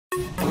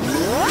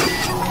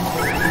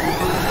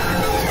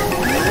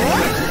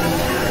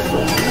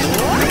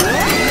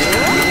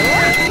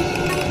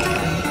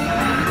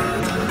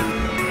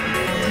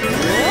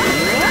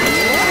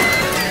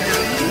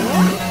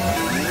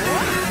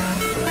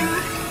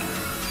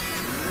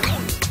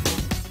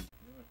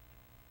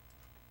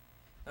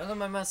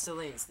my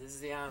Mustelines, this is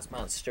the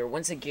Ozmonster,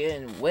 once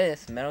again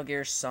with Metal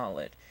Gear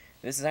Solid.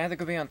 This is either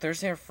going to be on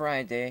Thursday or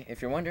Friday.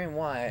 If you're wondering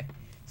why,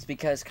 it's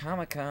because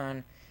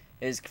Comic-Con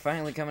is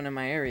finally coming to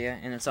my area,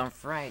 and it's on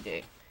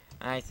Friday.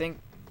 I think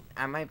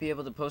I might be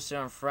able to post it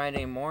on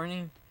Friday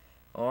morning,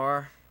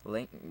 or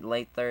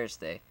late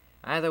Thursday.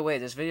 Either way,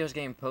 this video is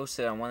getting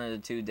posted on one of the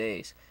 2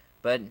 days.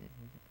 But,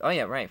 oh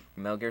yeah, right,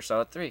 Metal Gear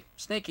Solid 3,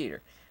 Snake Eater.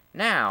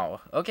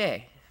 Now,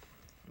 okay,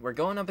 we're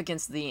going up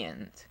against the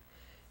end.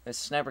 This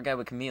sniper guy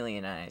with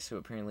chameleon eyes, who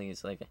apparently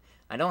is like...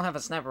 I don't have a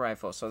sniper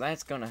rifle, so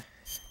that's gonna...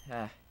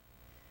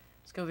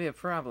 it's gonna be a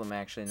problem,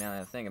 actually, now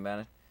that I think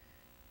about it.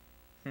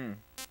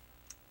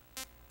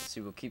 Let's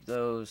see, we'll keep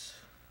those.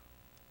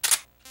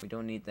 We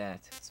don't need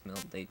that. It's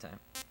middle of daytime.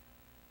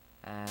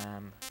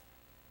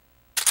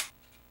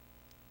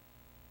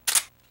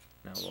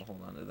 No, we'll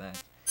hold on to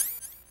that.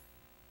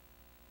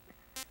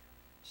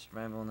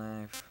 Survival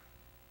knife.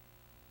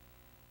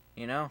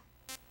 You know,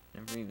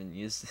 never even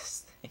used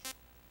this thing.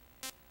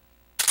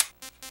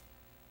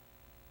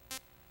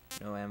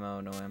 No ammo,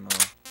 no ammo.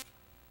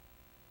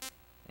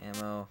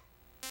 Ammo.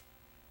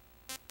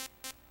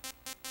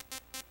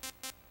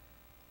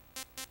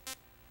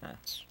 Huh.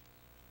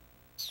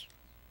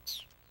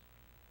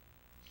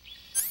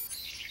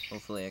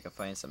 Hopefully I can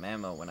find some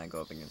ammo when I go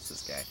up against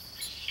this guy.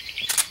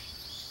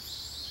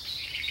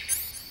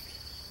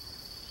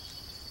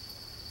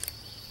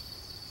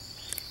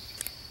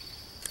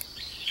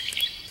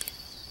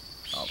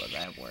 Oh, but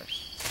that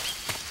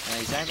works. Now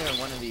he's either in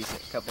one of these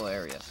couple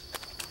areas.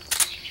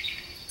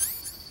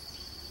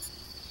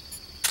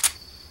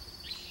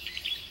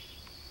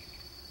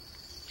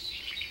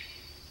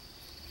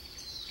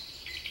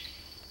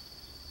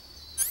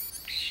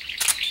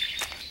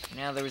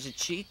 Now, there was a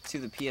cheat to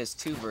the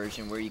PS2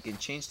 version where you can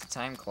change the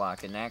time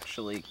clock and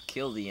actually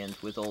kill the end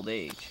with old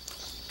age.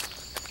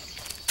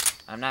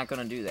 I'm not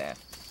gonna do that.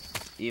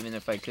 Even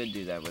if I could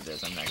do that with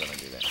this, I'm not gonna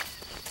do that.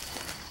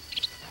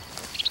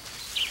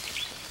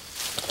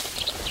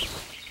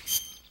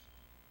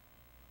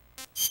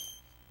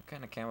 What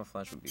kind of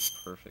camouflage would be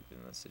perfect in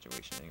this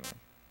situation anyway?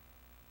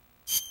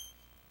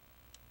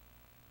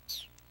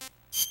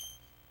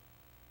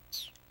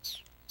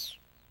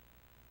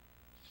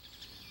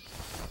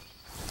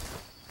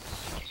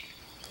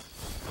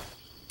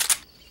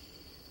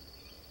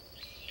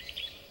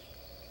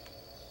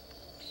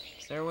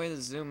 Is there a way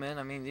to zoom in?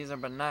 I mean, these are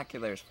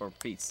binoculars, for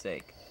Pete's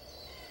sake.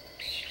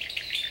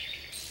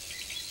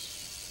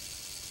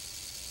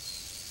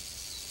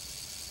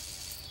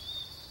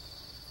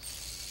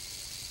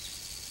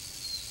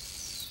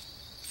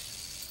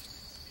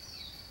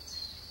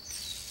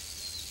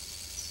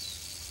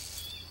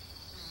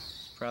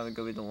 It's probably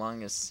going to be the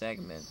longest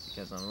segment,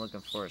 because I'm looking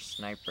for a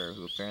sniper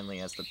who apparently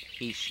has the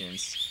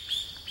patience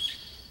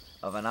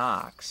of an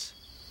ox.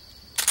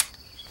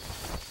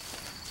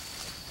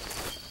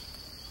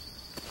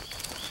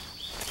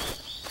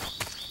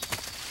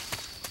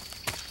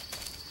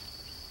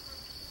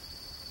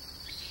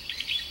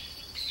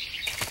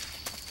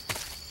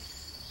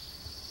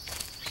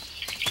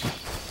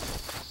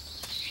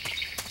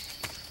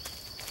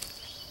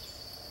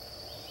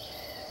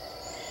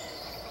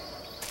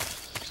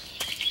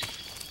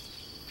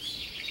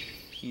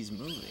 He's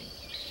moving.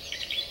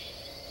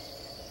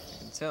 I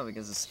can tell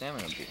because the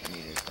stamina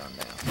meter's gone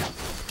down.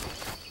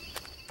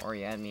 Or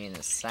he had me in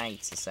his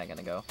sights a second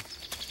ago.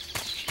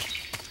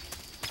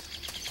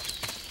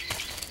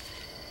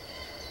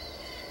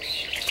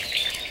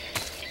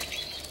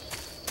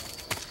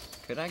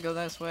 Could I go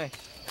this way?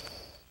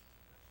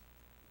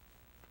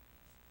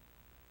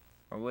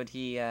 Or would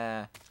he,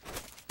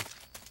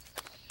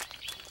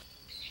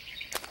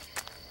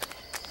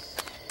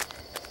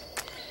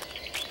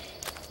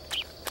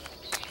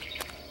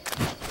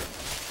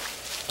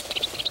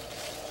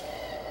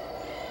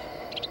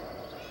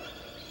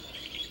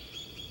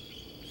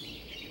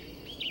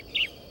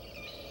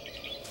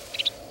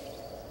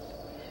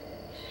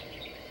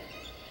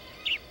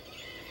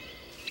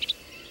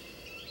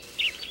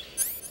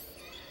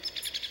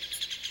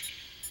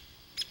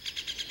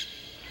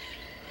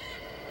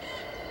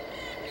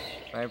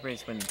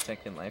 vibrates when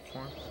detecting life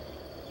forms?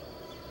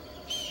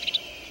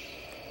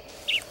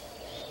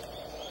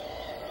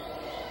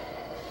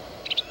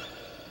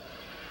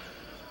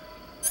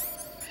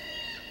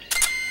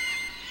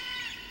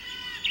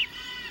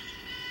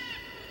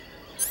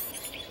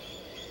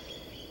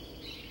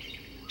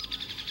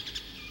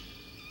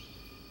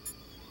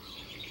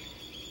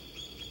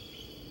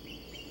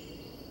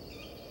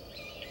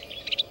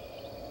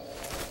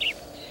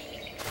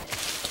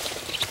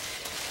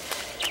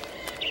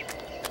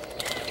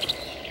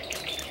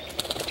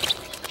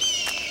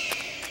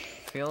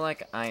 I feel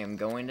like I am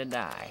going to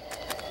die.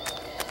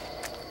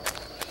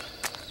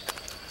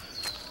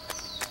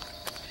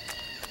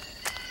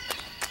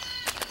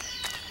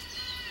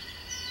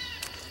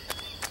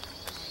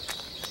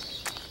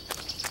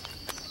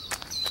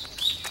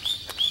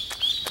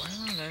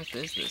 Where on earth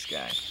is this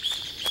guy?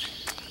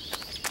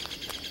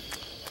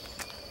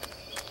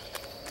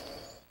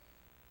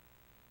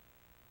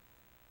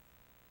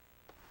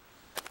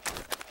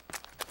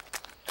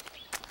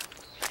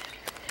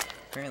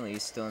 Apparently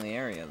he's still in the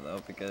area,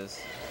 though, because...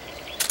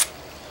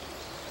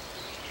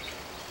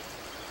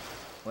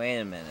 Wait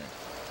a minute.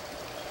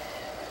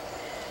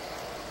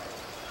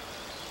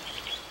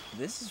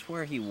 This is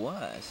where he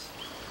was.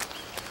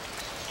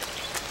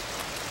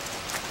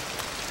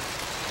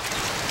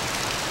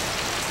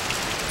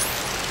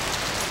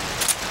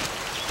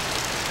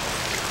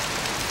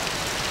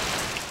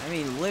 I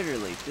mean,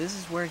 literally, this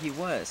is where he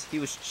was. He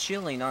was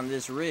chilling on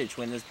this ridge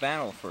when this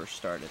battle first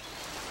started.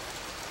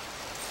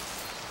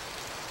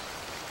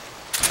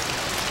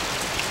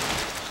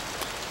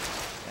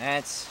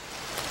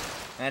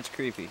 That's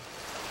creepy.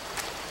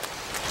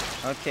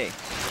 Okay.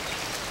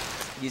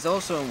 He's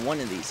also in one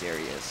of these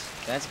areas.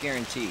 That's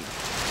guaranteed.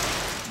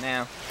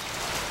 Now,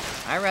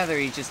 I'd rather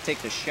he just take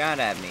the shot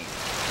at me.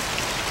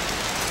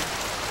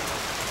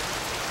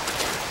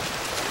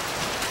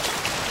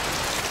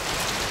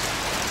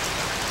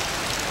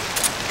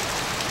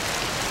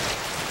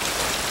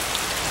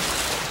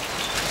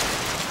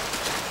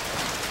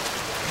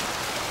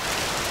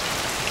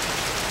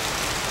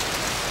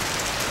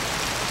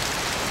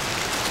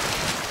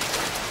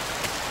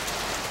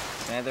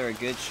 Either a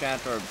good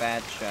shot or a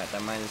bad shot.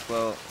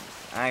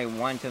 I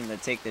want him to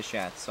take the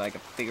shot so I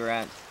can figure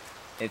out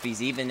if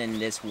he's even in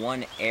this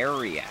one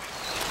area.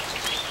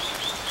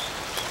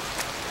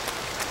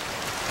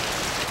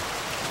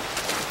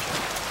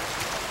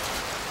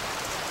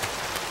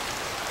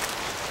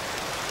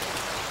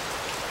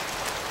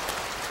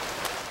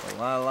 A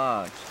lot of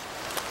logs.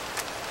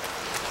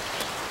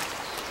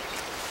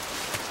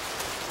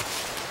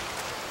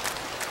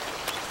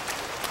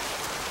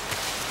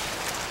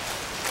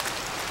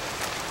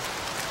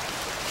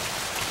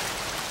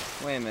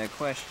 Wait a minute,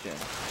 question.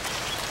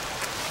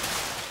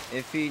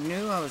 If he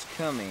knew I was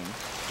coming,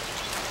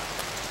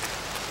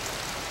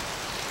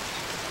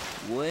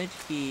 would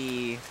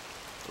he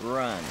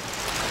run?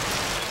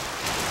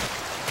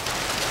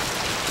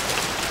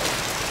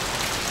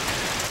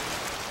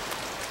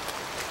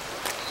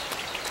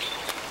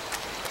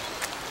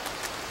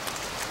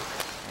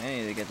 I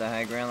need to get the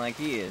high ground like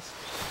he is.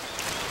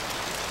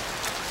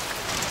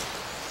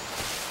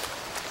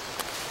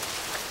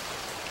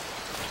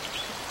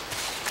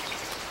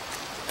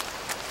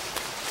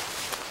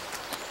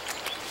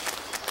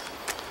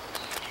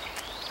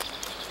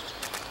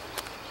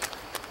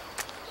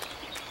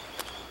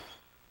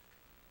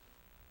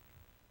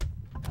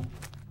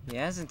 He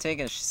hasn't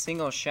taken a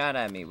single shot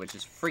at me, which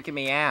is freaking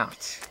me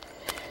out.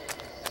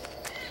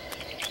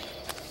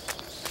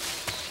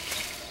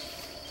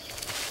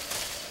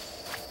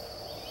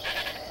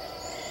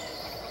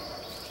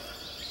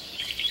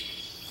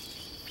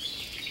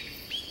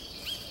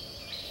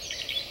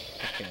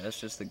 Okay,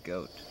 that's just the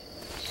goat.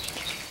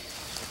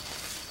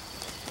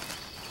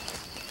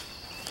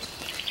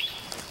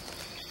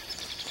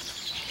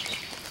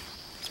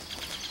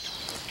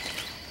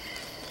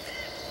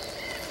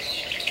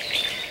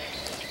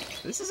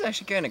 This is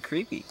actually kind of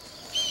creepy.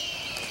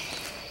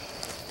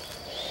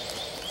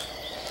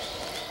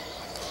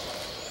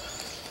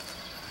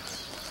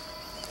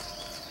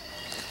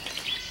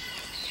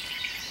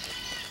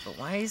 But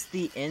why is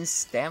the end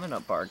stamina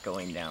bar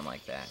going down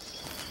like that?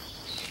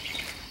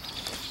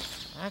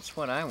 That's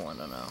what I want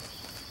to know.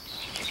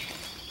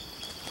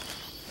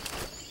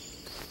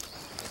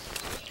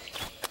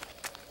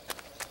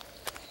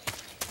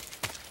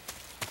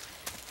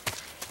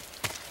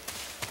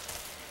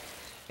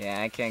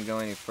 Yeah, I can't go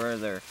any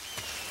further.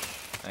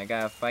 I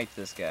gotta fight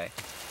this guy.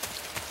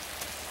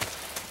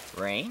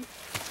 Rain?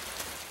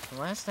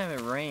 The last time it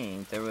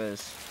rained, there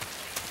was...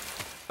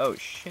 Oh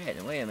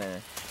shit, wait a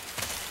minute.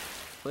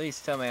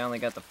 Please tell me I only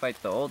got to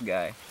fight the old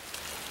guy.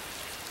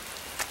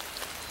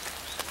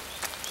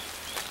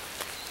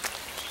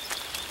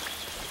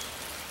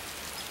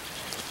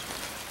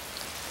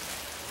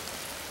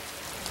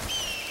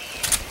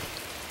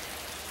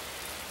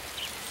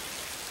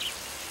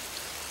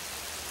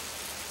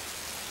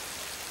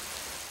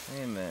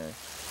 Wait a minute.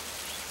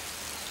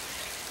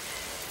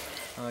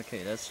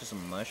 Okay, that's just a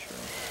mushroom.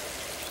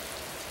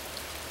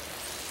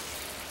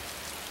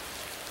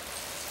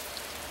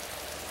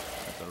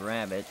 That's a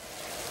rabbit.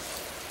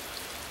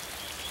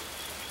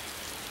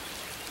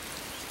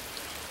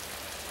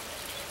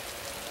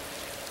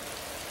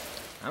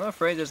 I'm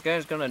afraid this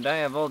guy's gonna die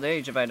of old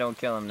age if I don't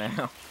kill him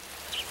now.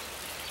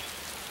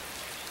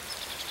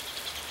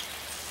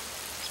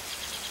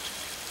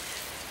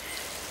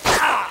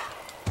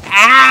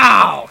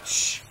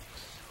 Ouch!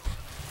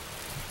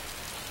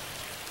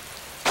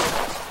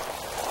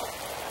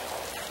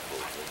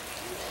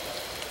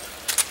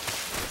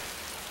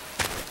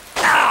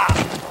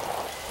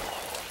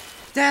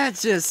 That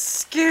just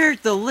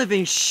scared the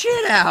living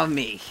shit out of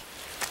me.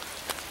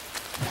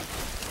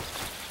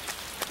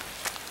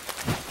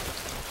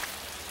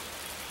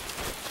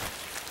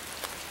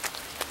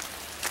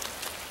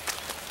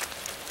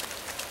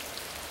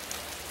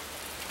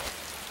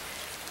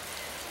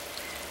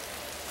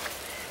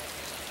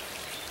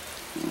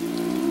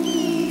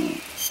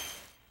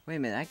 Wait a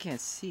minute, I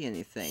can't see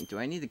anything. Do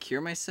I need to cure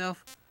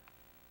myself?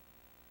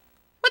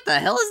 What the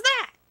hell is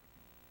that?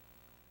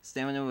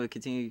 Stamina will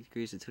continue to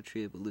decrease until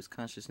treated will lose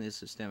consciousness,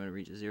 so stamina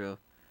reaches 0.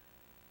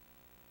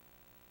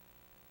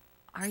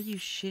 Are you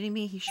shitting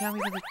me? He shot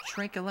me with a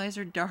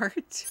tranquilizer dart?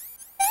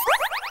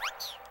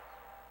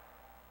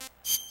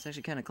 It's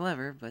actually kind of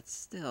clever, but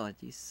still,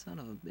 you son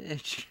of a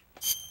bitch.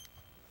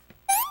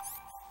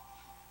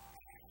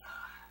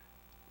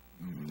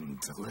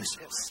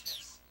 Delicious.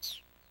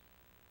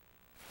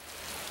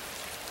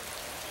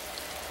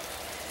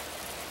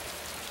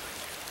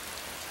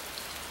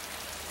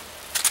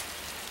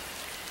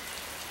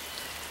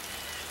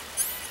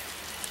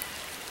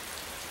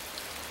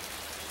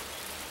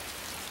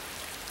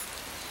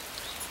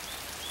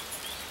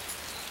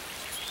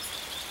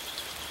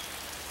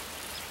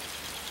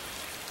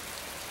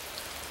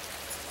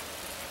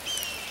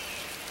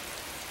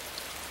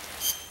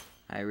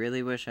 I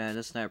really wish I had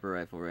a sniper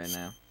rifle right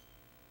now.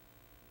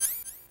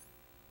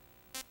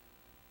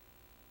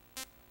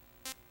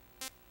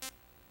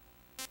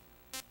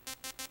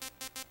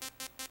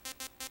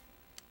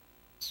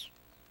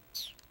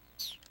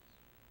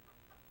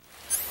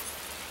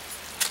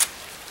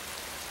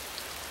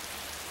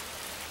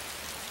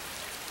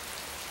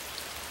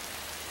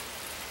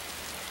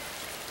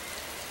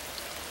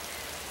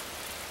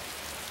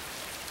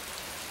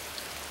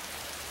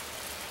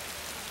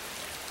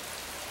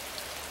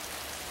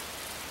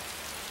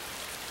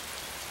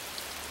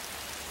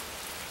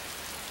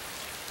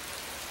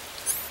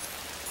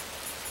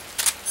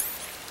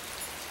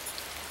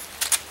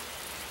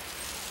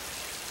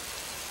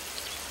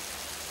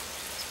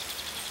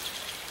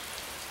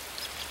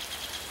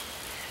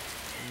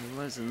 He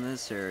was in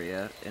this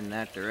area, in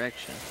that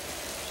direction.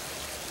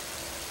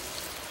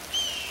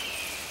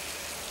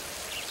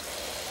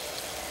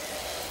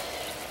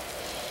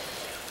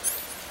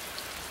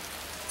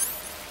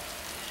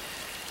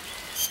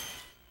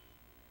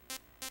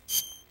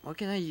 What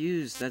can I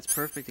use that's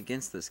perfect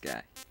against this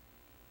guy?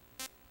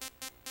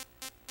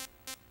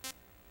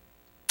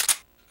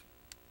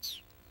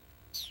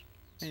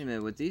 Wait a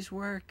minute, would these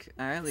work?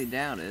 I highly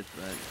doubt it,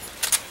 but...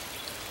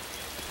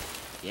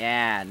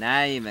 Yeah,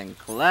 not even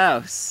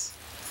close.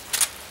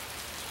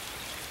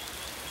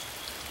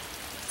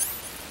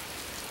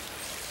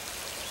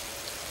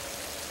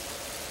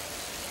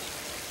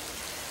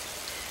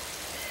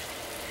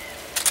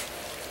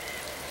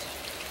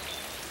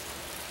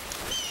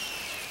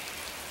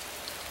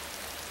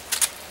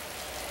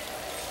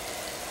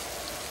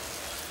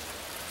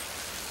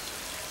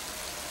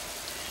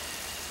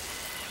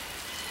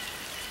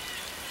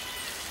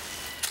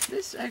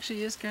 This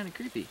actually is kind of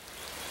creepy.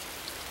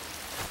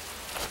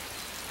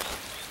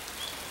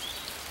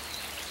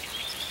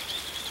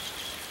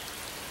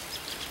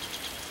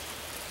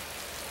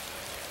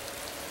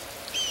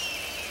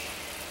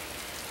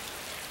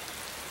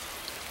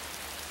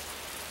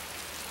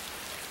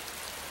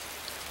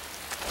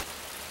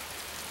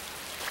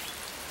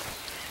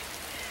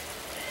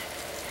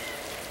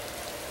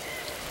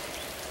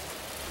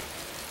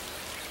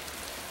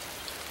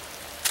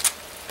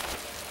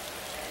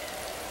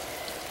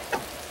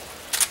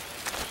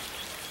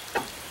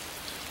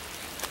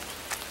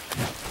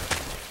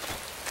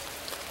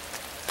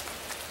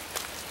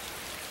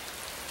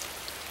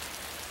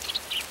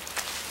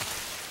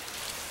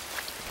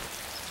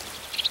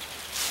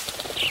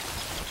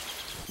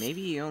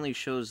 Maybe he only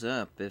shows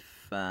up if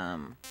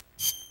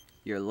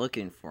you're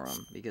looking for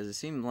him, because it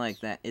seemed like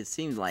that. It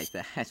seemed like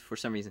that for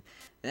some reason.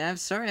 And I'm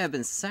sorry I've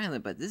been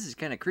silent, but this is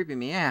kind of creeping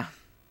me out.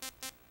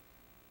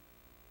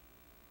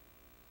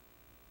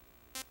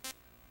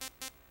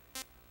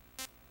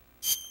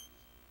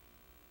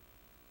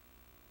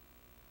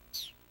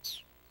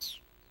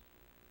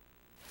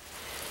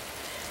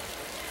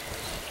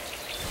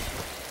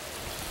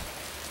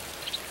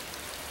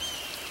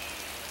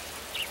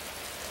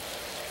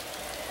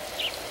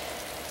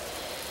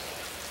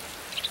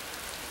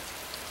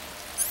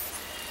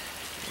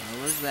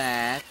 What was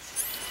that?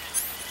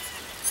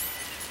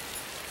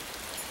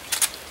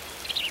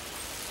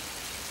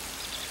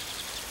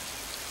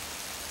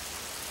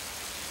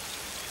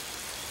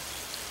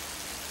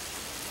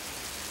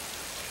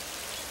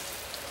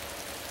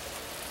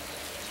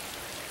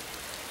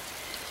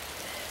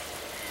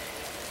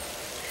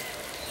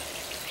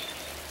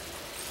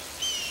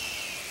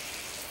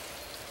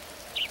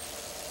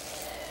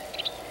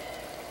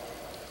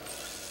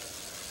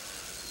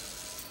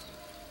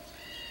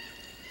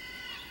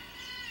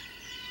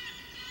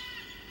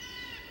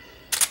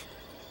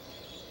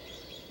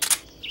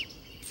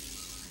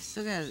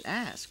 Still gotta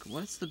ask,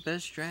 what's the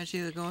best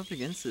strategy to go up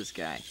against this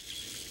guy?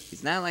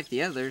 He's not like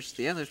the others.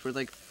 The others were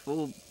like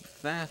full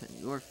fast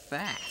or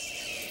fast.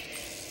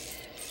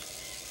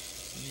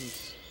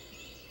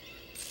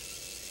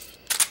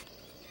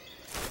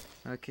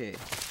 Okay.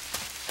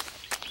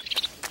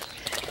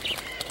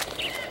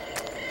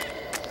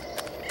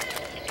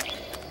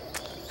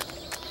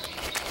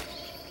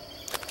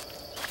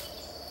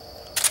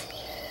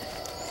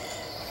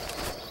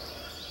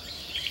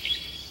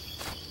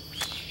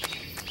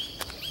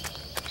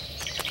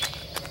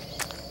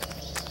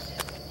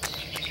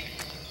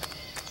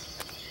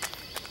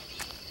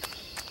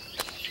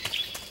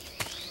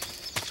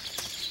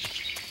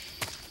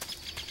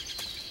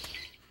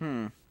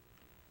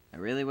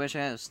 wish I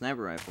had a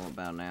sniper rifle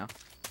about now.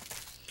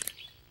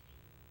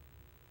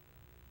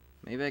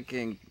 Maybe I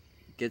can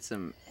get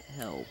some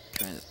help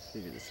trying to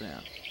figure this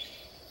out.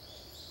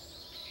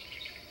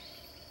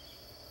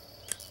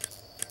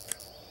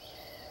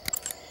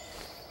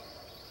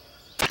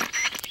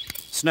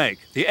 Snake,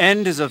 the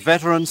End is a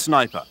veteran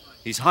sniper.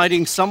 He's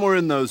hiding somewhere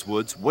in those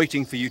woods,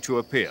 waiting for you to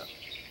appear.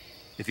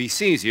 If he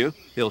sees you,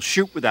 he'll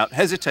shoot without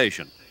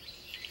hesitation.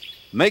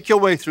 Make your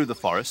way through the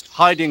forest,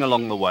 hiding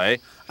along the way,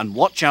 and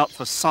watch out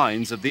for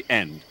signs of the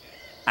End.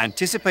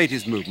 Anticipate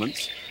his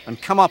movements,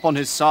 and come up on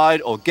his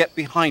side or get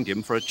behind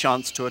him for a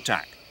chance to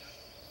attack.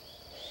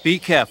 Be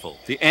careful,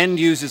 the End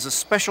uses a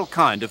special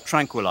kind of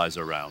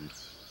tranquilizer round.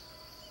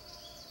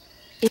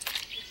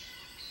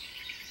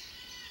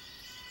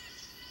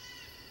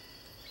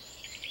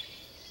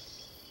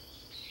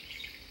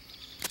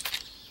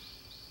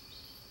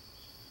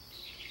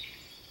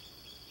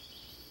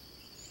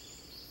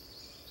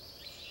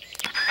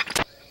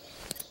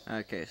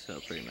 Okay, so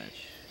pretty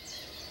much.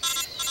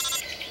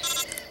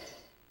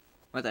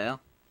 What the hell?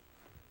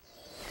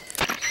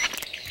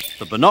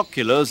 The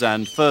binoculars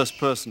and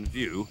first-person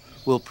view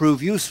will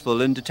prove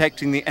useful in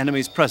detecting the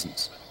enemy's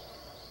presence.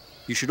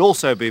 You should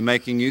also be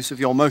making use of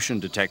your motion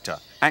detector,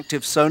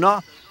 active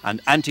sonar,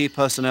 and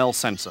anti-personnel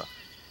sensor.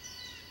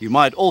 You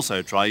might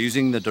also try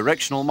using the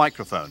directional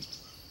microphone.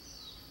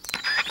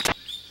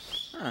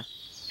 Huh.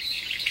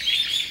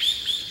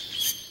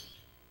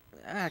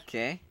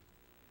 Okay.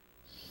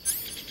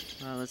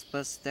 Well, let's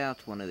bust out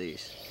one of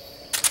these.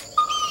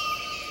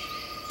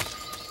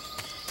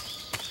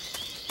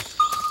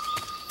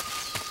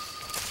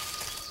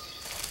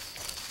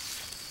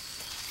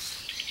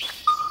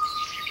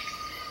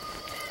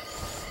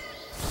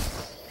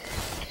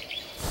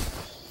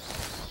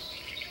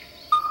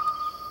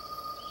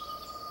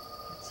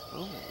 It's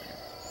over there.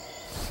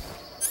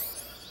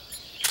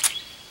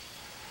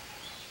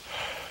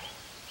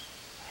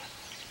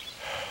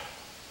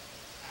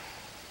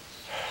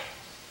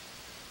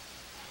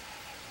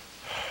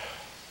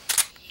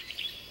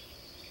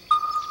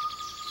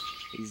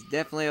 He's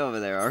definitely over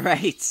there,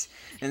 alright?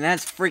 And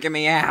that's freaking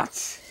me out.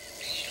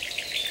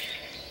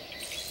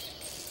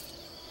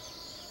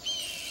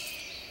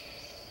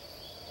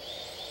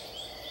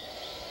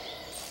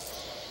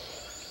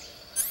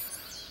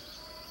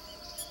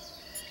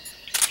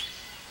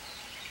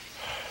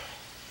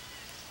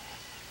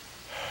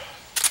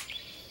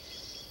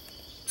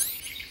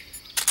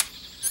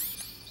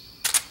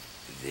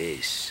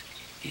 This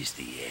is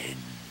the end.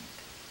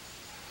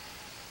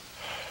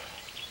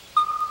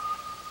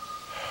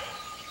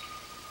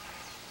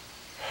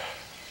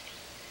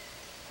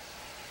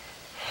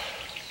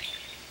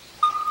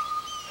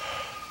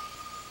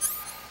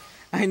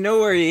 I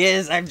know where he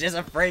is, I'm just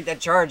afraid to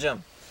charge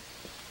him.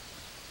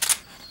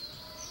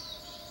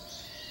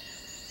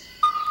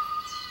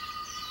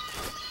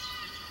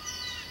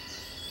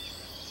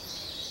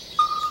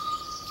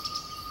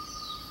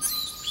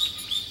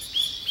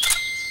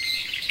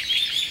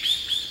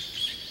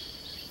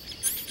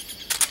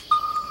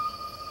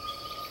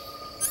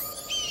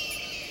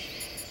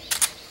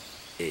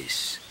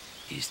 This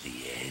is the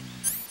end.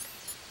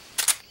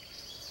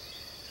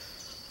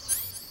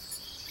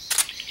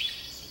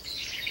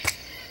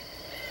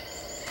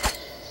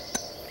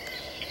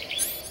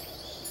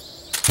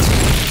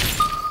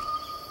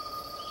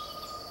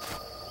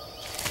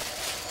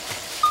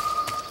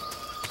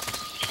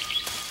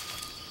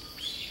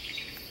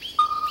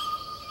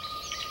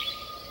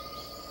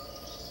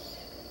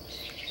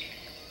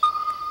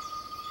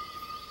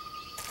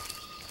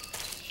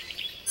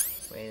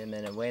 Wait a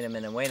minute, wait a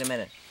minute, wait a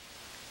minute.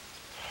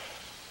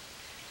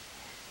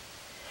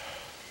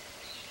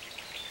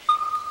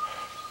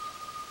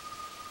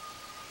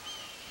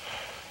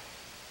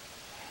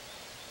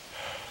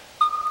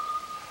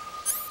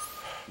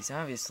 He's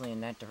obviously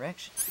in that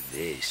direction.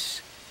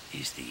 This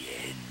is the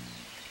end.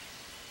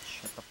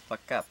 Shut the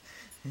fuck up.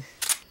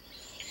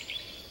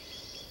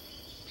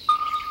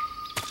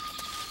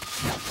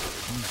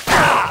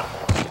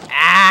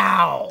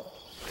 Ow!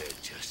 We're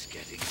just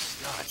getting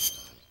started.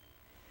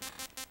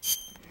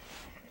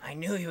 I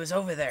knew he was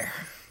over there.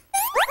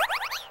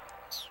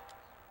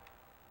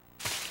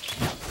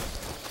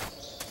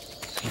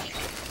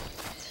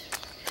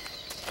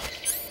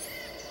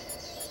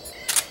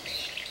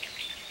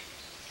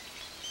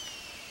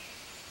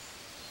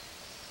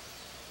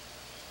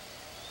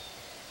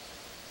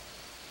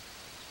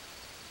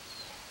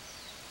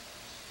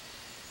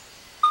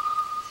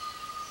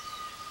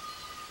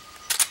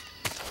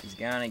 He's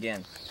gone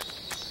again.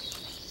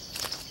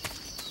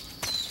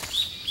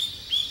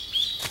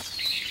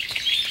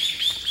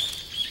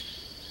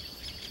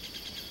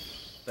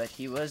 But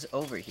he was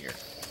over here.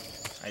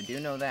 I do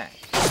know that.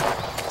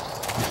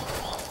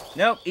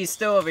 Nope, he's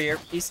still over here.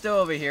 He's still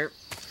over here.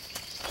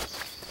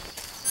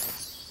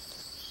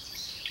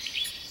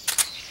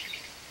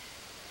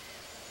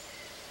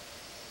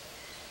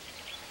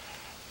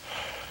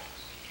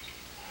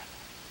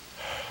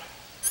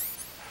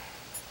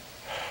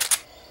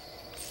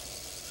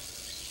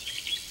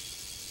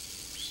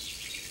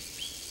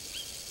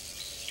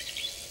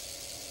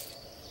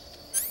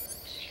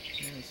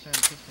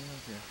 starting to piss me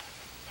off here.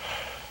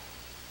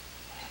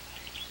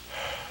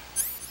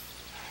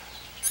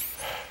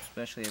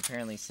 Especially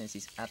apparently since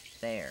he's up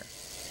there.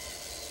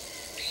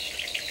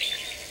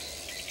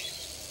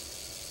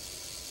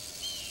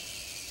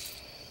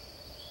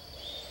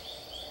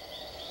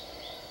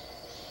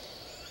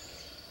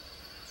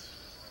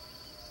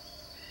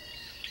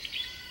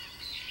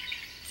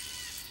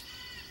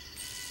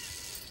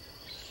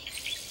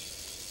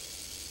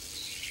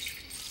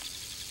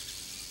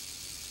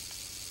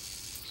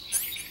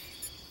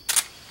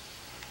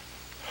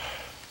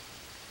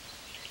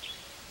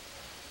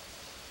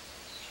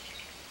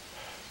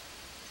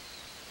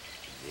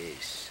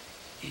 This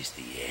is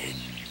the end.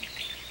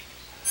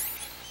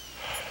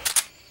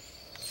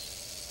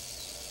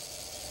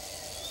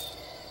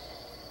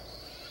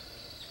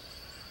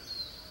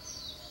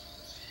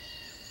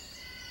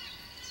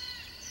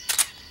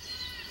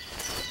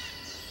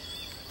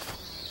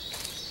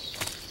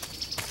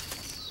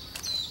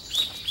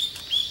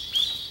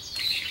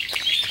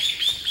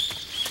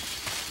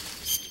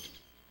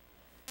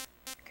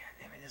 God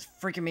damn it, this is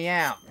freaking me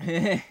out.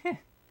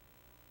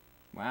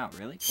 Wow,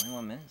 really?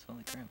 21 minutes?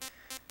 Holy crap.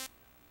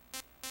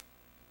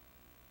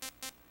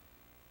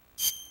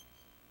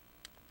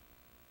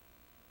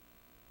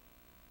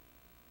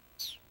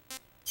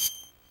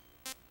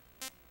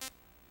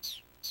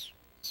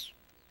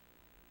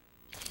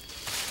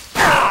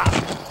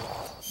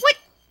 What?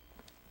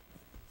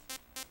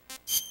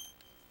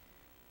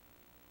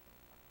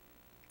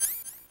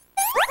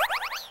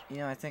 You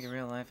know, I think in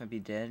real life I'd be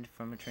dead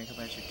from a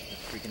tranquilizer to the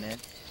freaking head.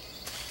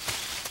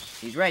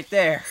 He's right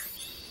there.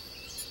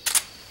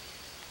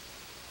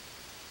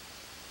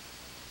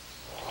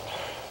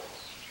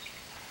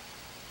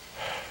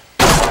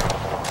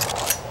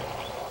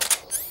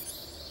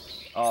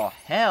 Oh,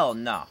 hell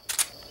no.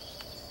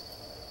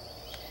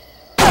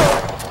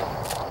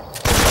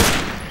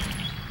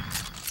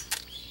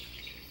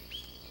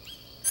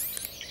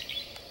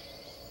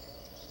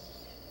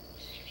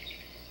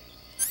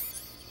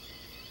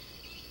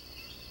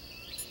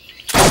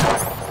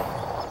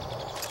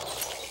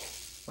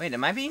 Wait,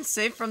 am I being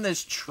saved from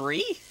this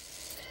tree?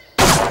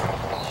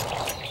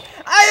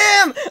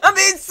 I am! I'm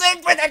being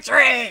saved by the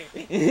tree!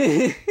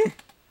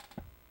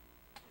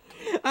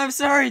 I'm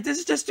sorry, this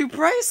is just too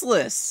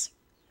priceless.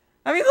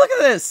 I mean, look at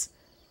this!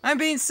 I'm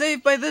being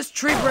saved by this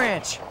tree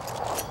branch!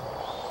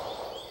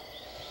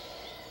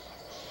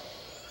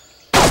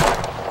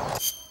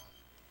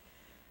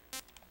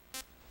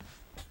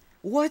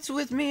 What's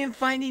with me in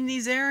finding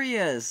these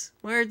areas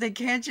where they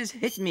can't just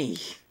hit me?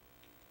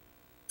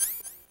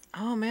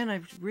 Oh man,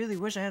 I really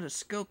wish I had a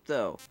scope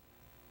though.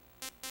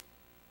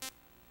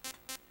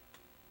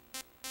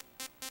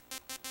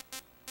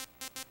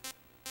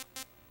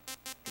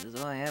 Because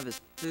all I have is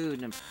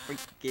food and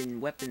freaking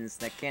weapons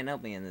that can't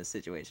help me in this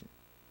situation.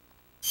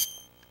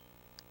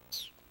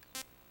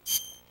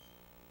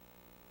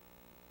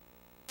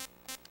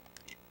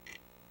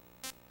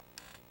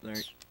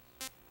 Sorry.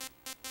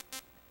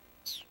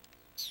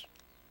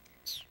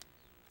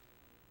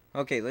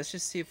 Okay, let's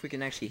just see if we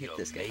can actually hit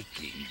this guy. You're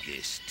making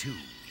this too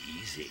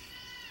easy.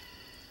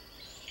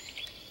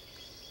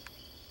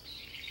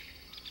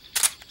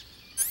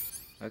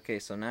 Okay,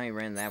 so now he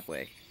ran that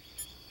way.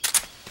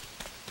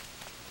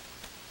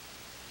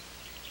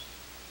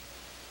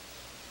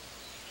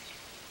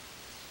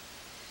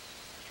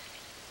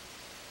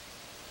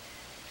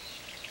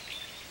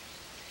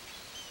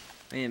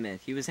 Wait a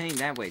minute, he was heading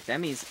that way. That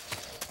means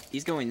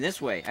he's going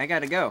this way. I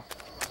gotta go.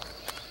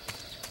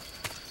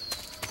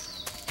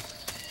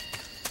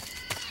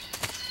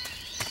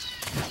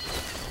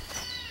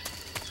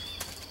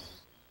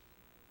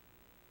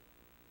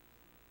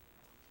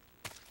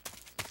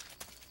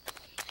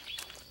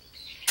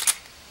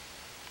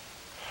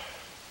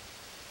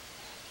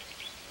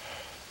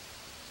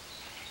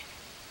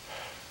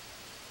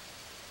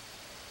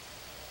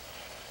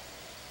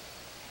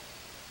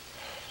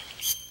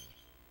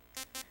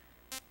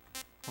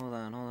 Hold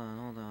on.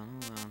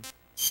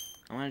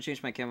 I want to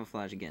change my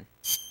camouflage again.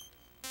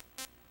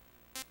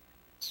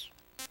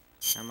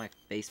 Not my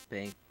face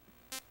paint.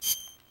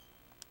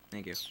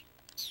 Thank you. This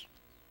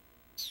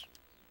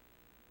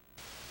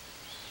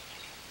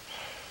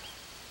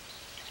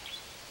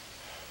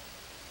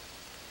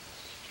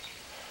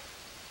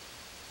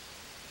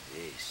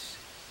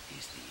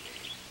is the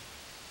end.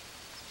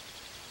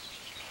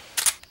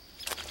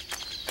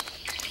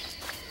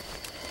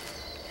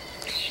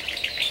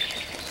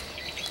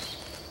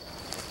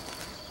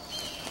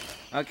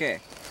 Okay.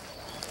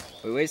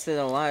 We wasted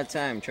a lot of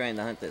time trying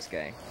to hunt this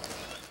guy.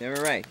 They were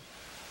right.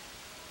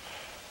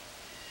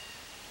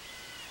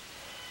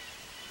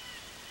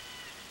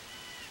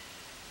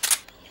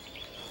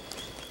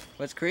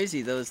 What's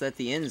crazy though is that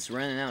the end's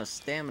running out of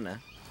stamina.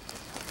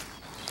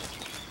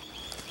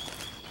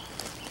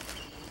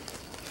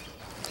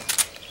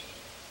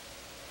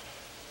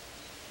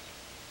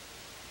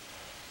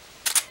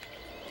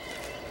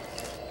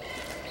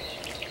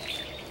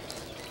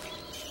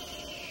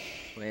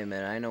 Wait a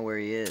minute, I know where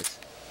he is.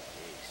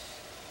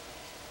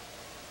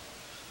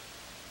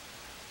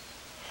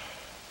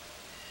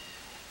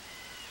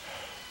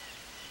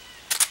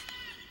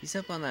 He's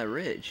up on that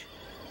ridge.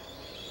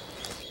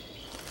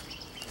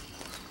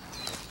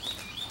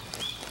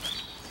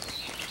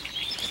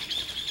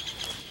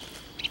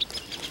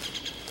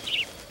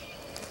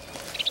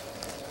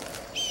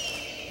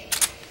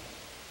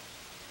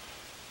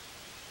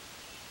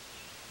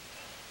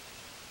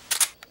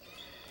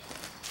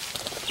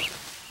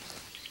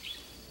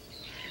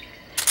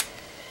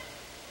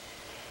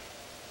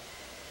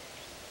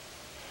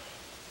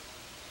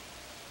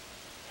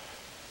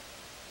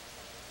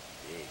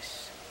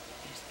 This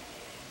is the end.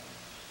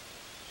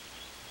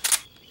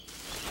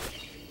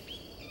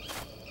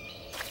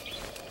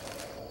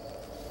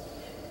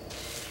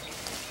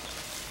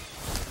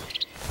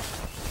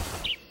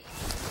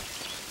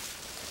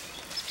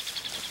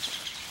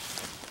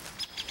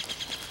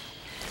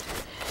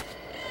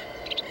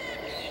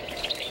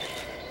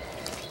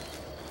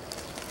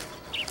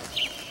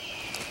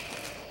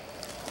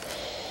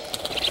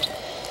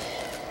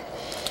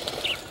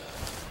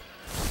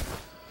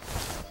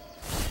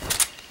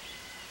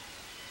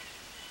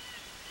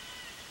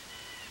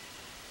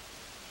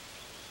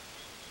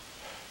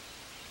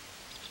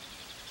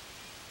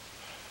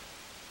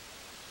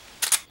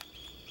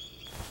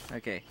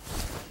 Okay.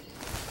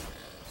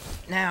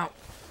 Now,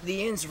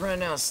 the end's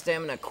running out of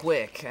stamina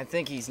quick. I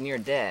think he's near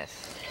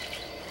death.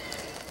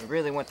 I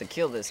really want to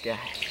kill this guy.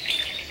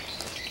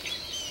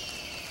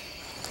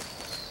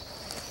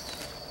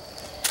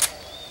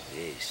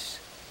 This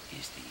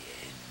is the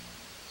end.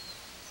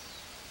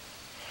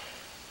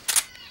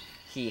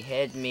 He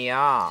head me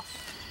off.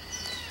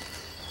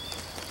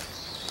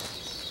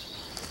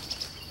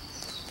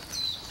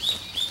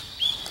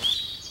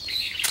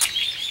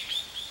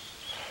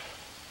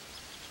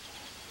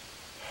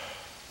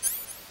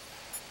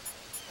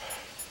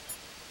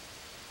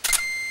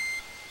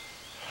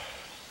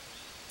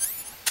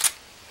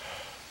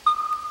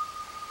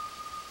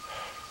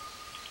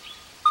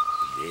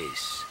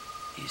 This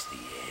is the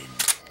end.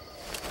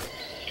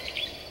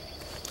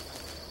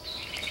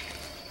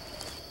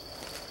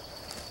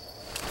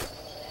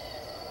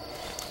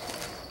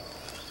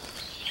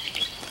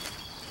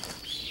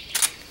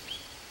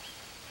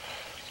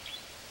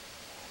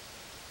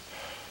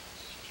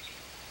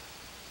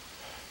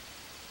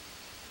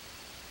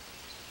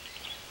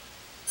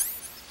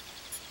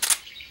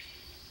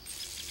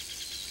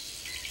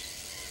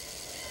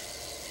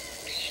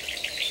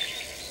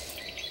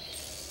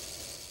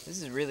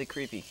 This is really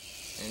creepy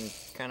and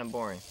kind of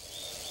boring.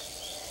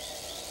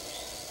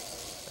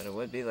 But it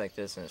would be like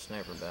this in a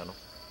sniper battle.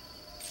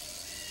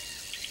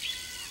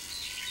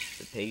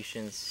 The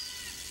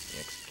patience, the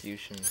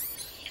execution.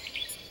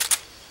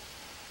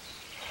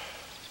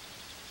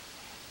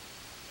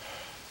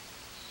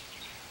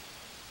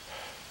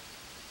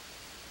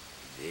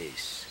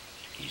 This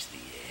is the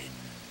end.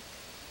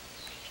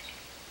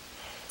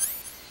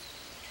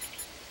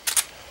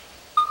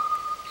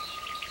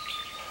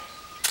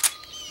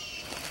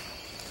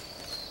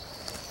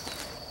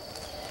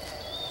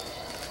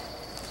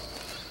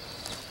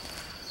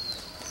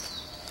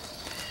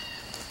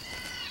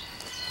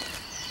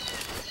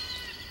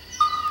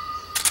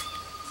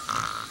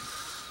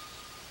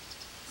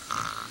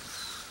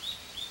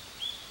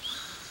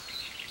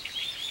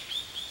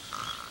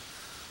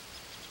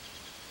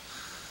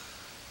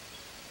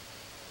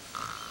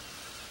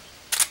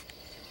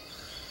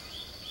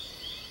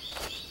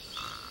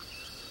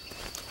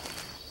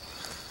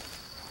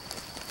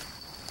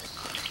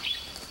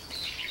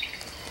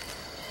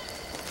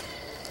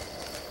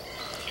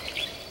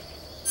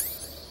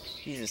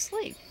 He's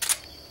asleep.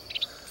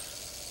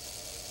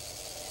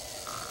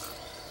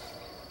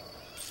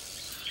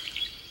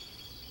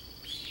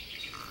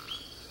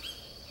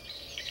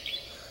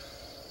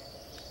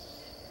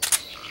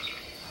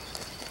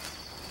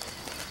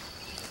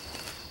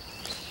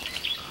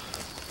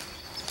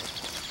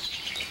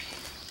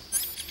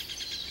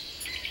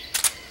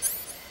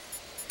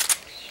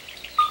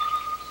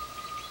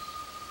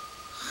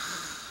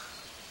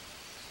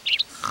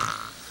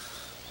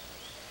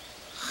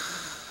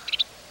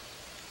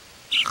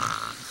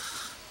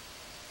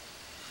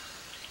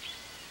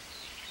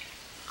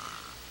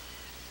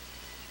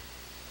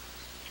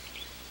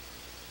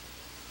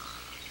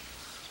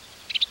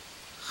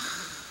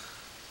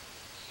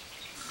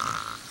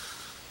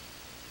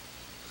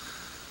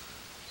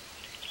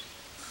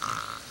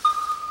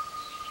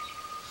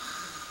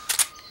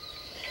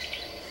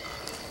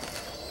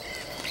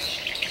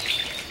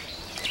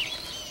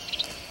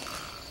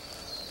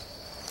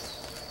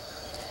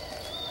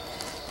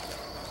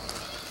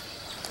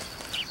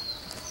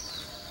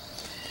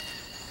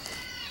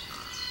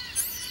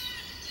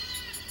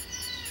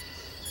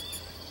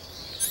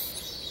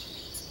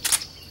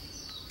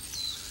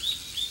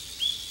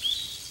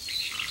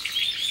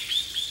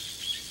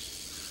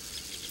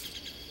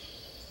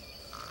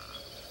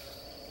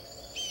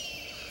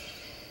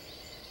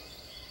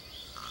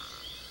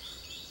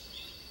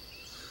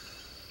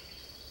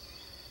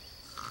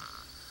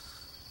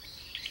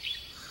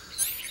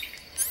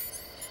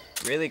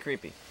 Really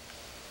creepy.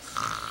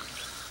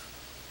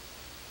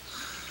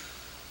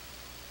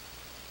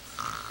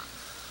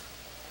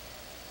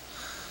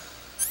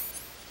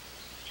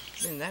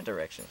 in that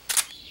direction.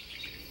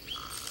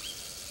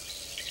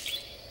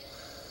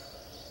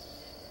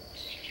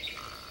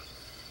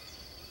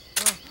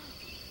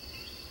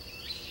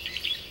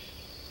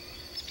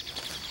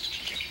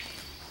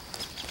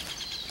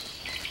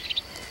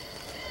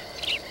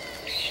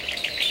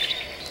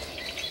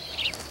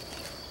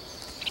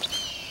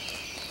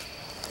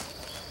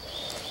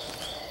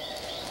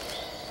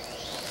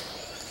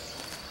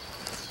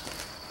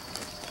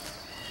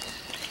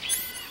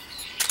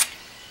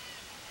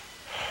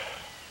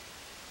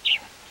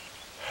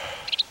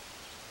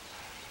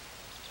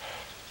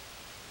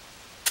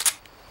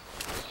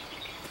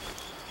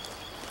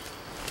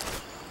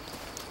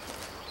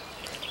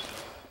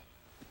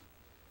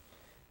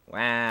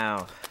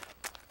 Wow.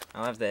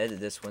 I'll have to edit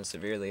this one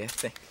severely, I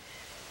think.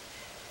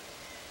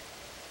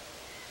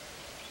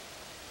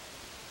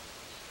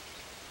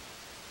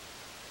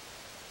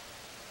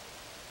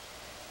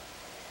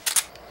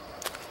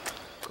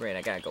 Great,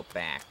 I gotta go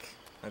back.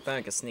 I thought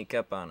I could sneak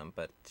up on him,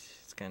 but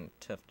it's kind of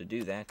tough to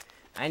do that.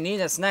 I need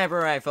a sniper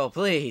rifle,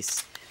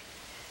 please!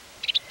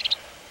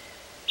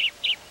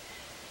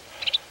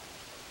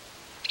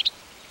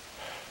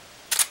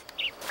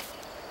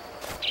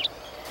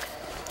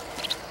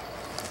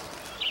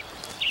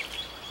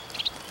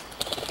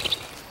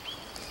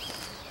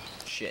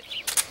 Shit.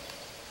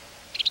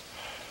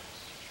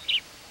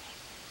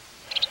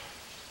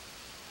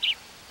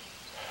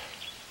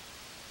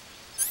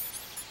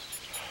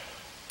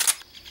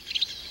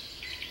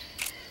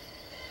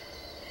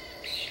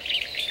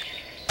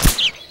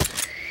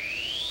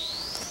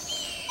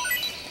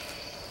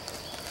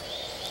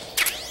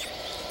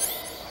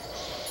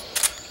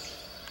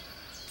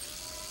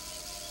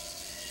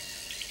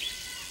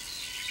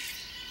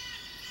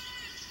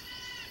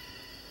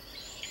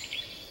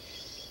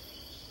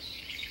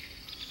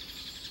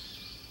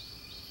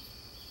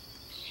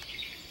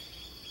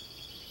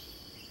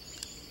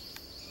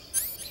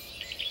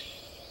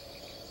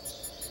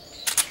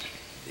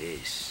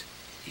 This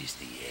is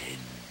the end.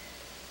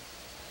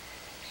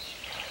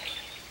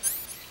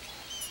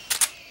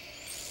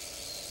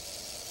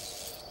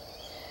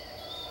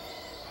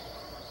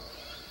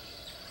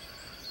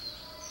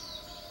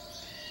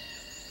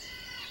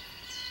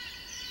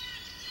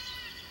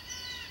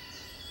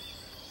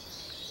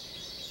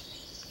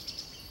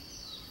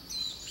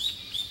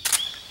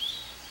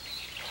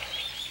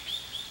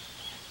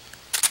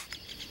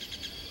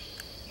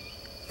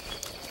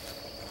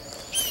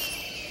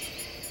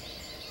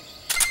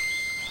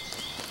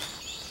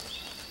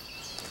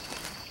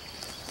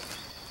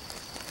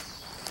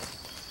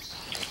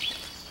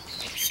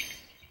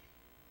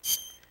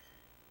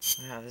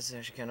 Wow, this is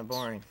actually kind of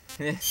boring.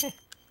 It's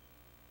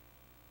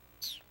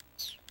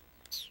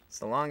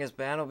the longest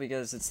battle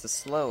because it's the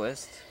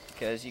slowest,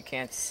 because you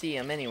can't see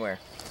them anywhere.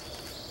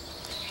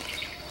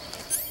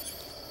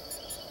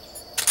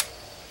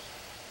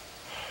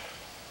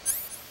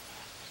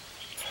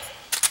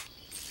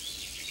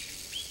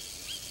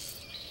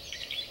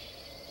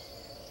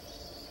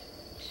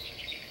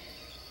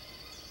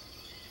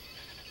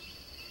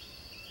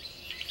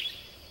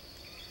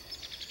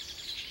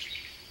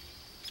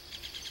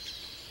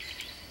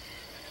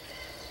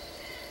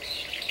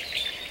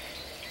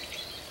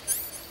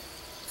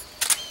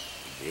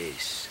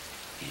 This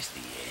is the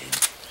end.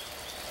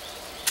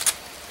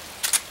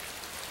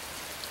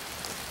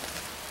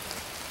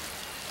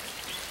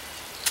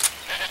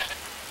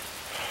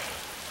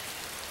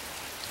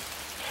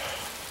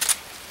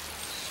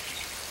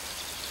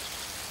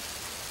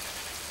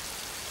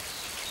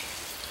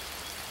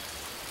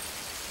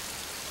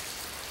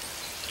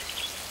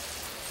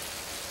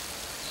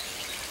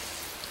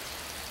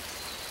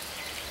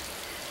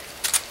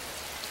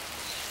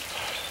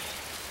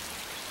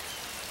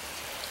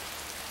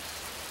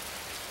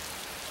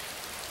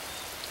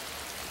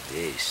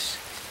 This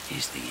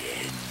is the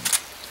end.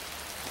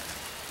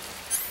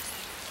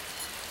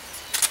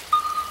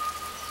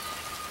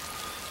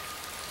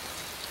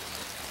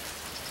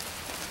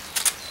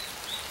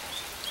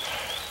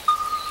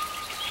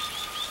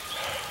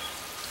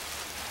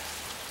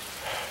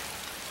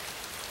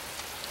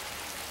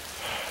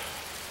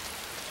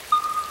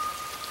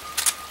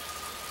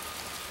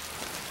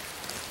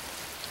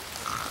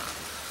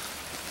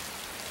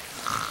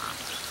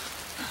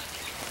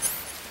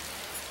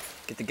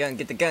 Get the gun,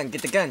 get the gun,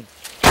 get the gun!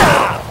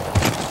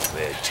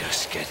 We're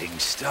just getting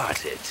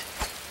started.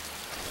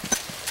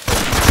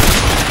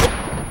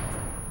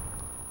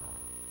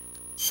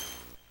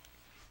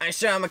 I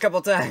shot him a couple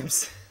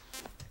times.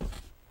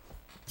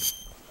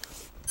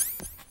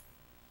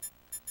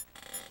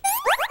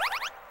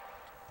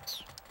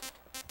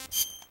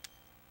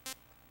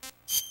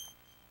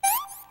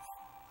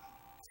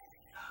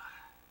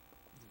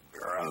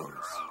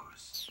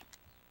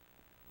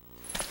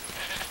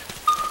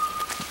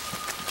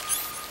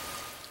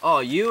 Oh,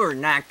 you are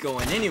not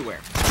going anywhere.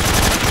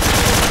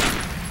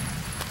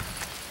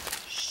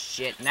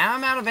 Shit, now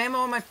I'm out of ammo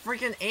on my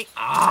freaking eight.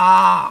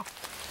 Ah!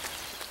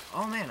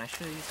 Oh man, I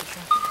should have used the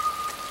shotgun.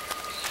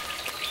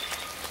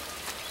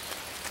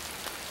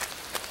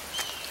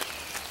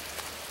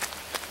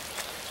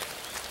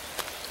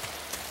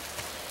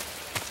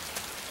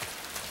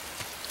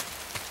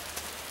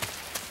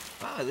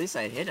 Well, at least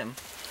I hit him.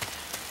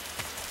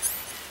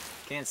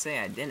 Can't say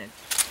I didn't.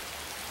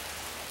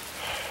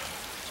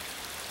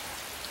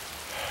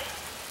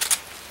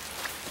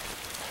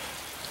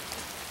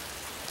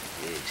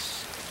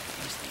 This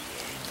is the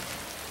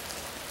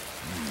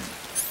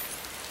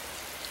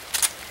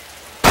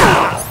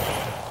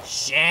end.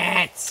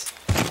 Shit!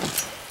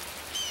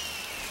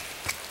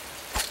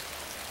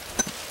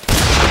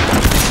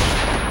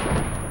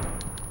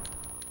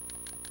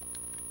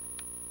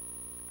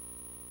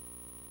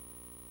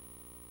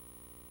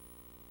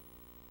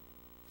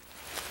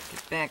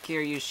 Get back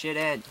here, you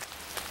shithead.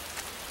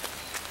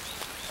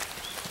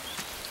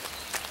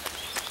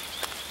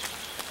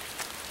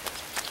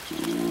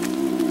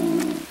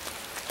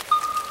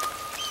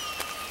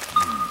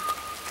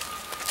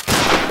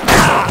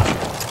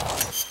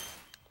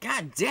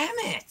 God damn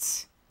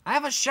it! I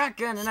have a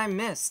shotgun and I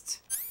missed.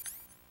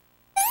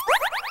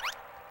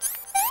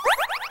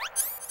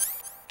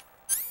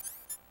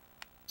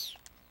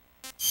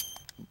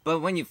 But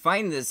when you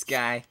find this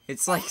guy,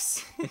 it's like,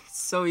 it's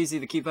so easy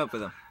to keep up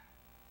with him.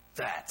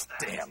 That's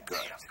damn good.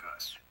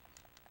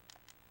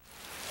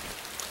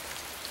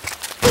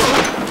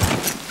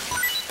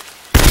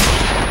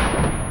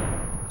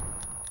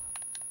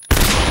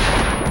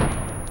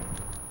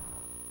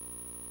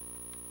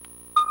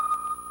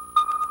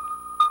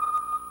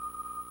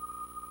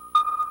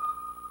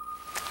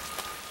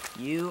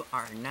 You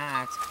are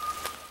not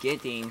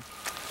getting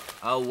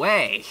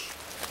away.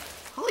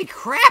 Holy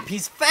crap,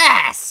 he's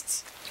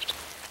fast!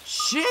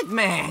 Shit,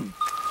 man!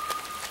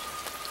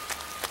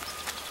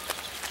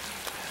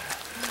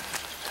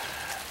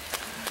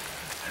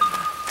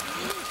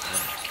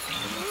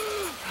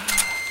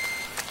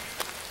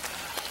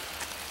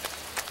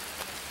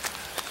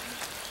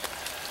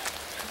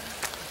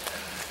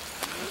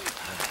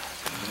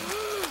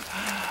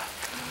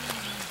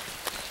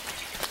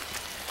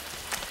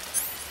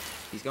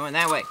 He's going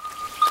that way.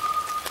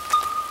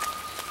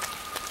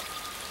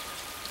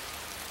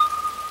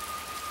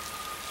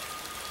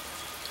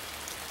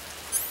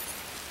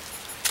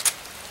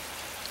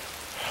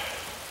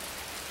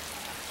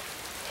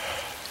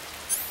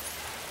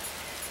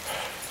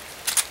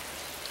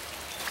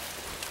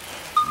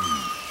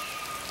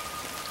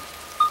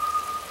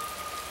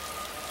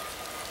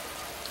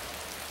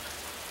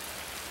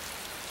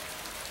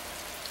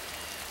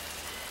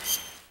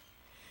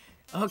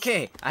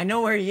 Okay, I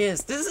know where he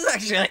is. This is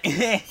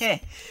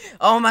actually...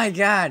 Oh my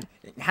god.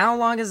 How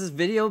long has this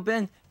video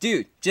been?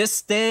 Dude, just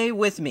stay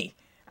with me.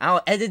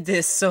 I'll edit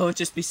this so it'll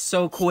just be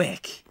so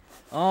quick.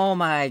 Oh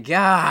my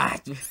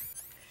god.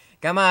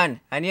 Come on,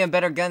 I need a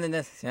better gun than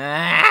this.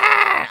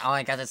 Ah! Oh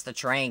my god, that's the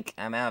trank.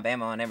 I'm out of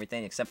ammo on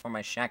everything except for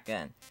my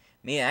shotgun.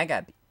 Me, I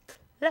got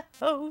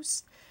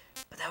close.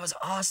 But that was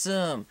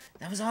awesome.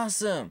 That was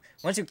awesome.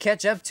 Once you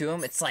catch up to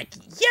him, it's like,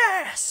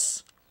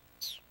 yes!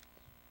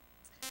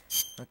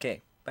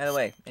 Okay, by the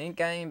way, ain't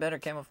got any better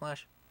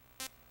camouflage?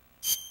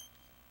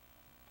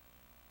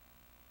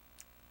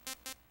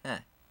 Huh.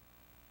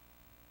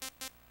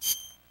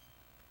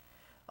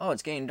 Oh,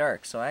 it's getting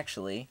dark, so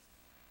actually...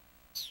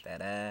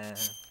 Ta-da!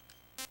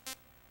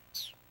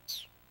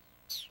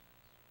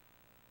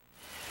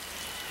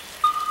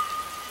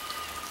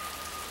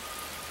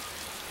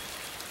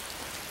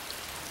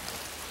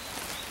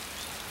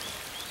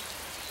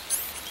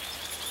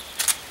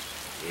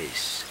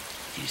 This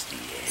is the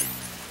end.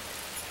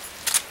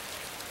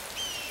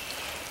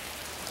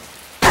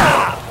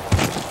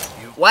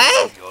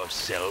 What? Call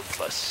yourself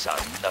a son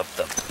of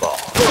the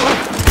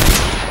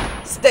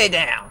bomb. Stay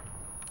down!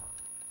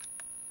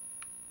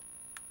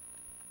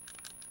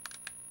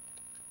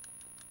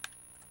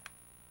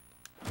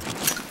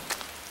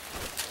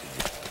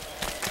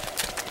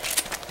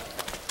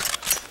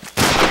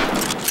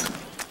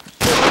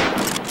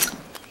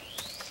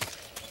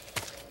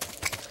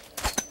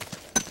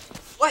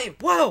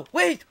 Wait, whoa,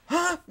 wait,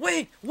 huh?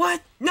 Wait,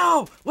 what?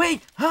 No!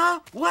 Wait,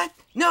 huh? What?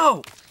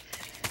 No!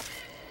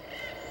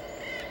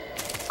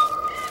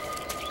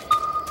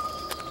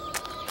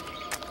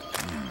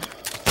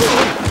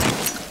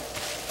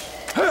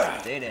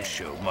 The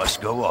show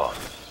must go on.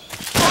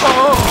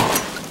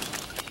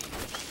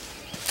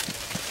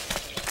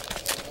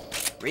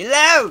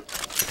 Reload!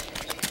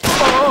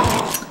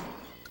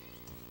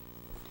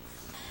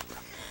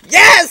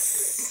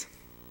 Yes!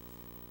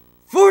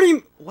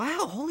 40...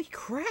 Wow, holy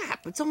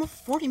crap. It's almost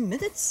 40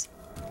 minutes?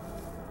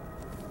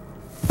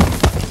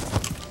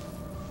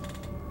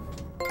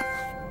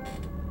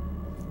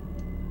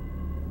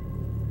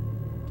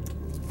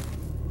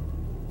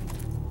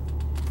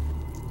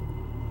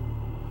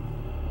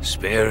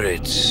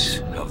 Spirits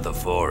of the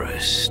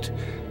forest,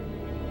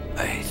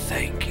 I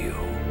thank you.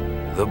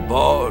 The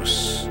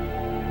boss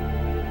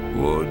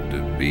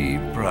would be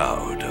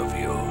proud of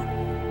you.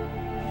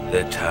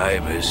 The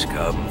time has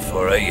come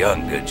for a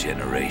younger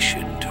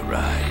generation to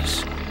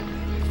rise.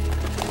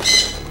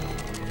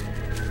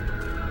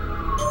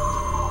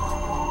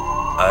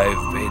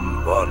 I've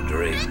been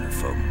wandering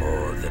for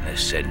more than a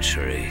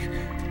century,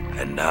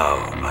 and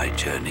now my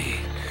journey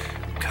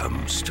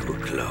comes to a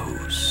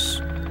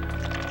close.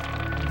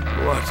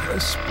 What a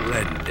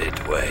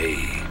splendid way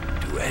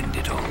to end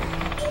it all.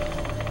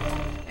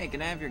 Hey,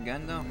 can I have your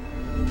gun, though?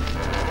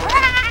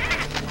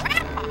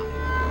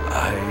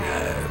 I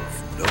have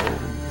no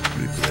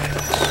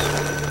regrets.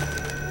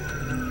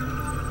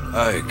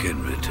 I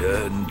can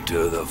return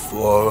to the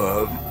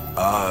Forum.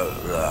 Ah?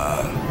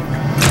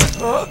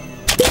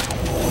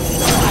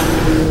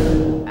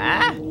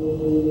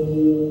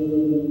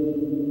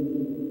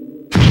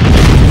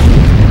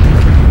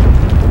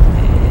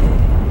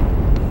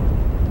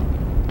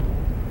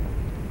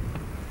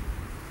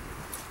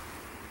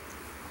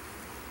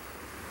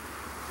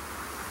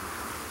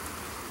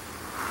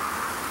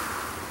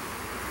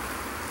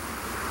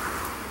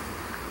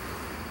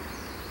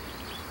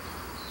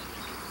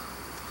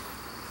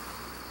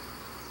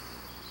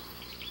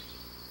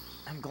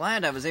 I'm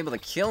glad I was able to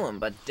kill him,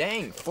 but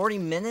dang, 40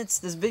 minutes?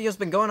 This video's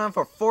been going on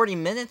for 40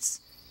 minutes?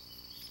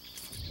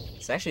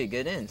 It's actually a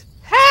good end.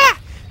 Ha!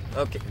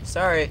 Okay,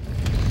 sorry.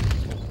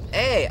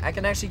 Hey, I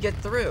can actually get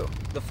through.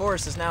 The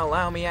forest is now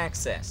allowing me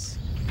access.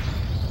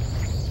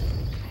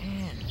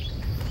 Man.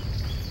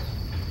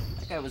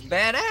 That guy was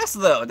badass,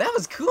 though. That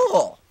was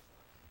cool.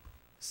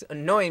 It's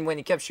annoying when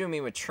he kept shooting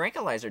me with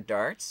tranquilizer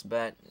darts,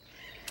 but...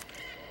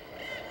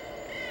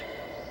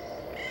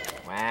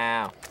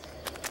 Wow.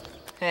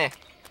 Hey.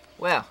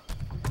 Well,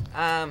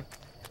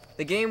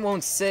 the game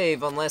won't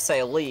save unless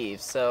I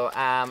leave, so,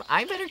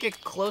 I better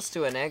get close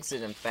to an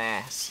exit and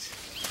fast.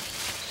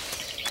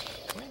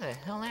 Where the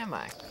hell am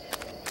I?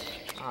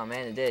 Oh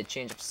man, it did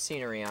change up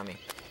scenery on me.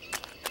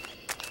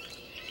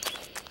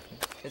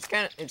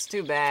 It's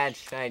too bad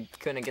I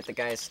couldn't get the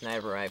guy's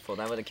sniper rifle.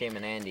 That would've came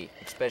in handy,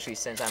 especially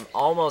since I'm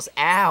almost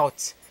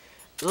out.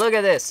 Look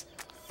at this,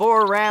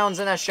 4 rounds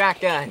in a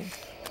shotgun.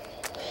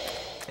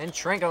 And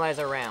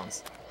tranquilizer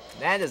rounds.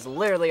 That is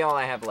literally all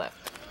I have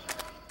left.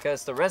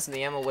 Because the rest of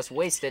the ammo was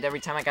wasted every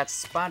time I got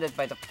spotted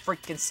by the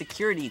freaking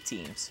security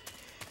teams.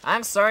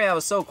 I'm sorry I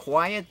was so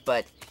quiet,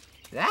 but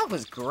that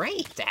was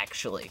great,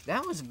 actually.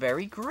 That was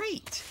very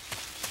great.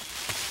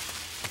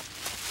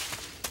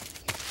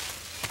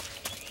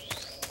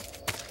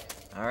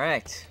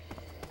 Alright.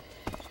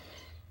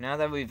 Now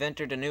that we've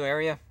entered a new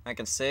area, I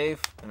can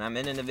save, and I'm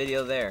ending the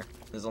video there.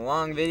 It was a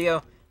long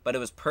video, but it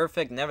was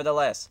perfect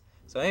nevertheless.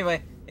 So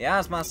anyway, the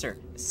Ozmonster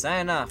is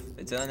signing off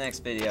until the next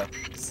video.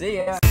 See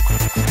ya!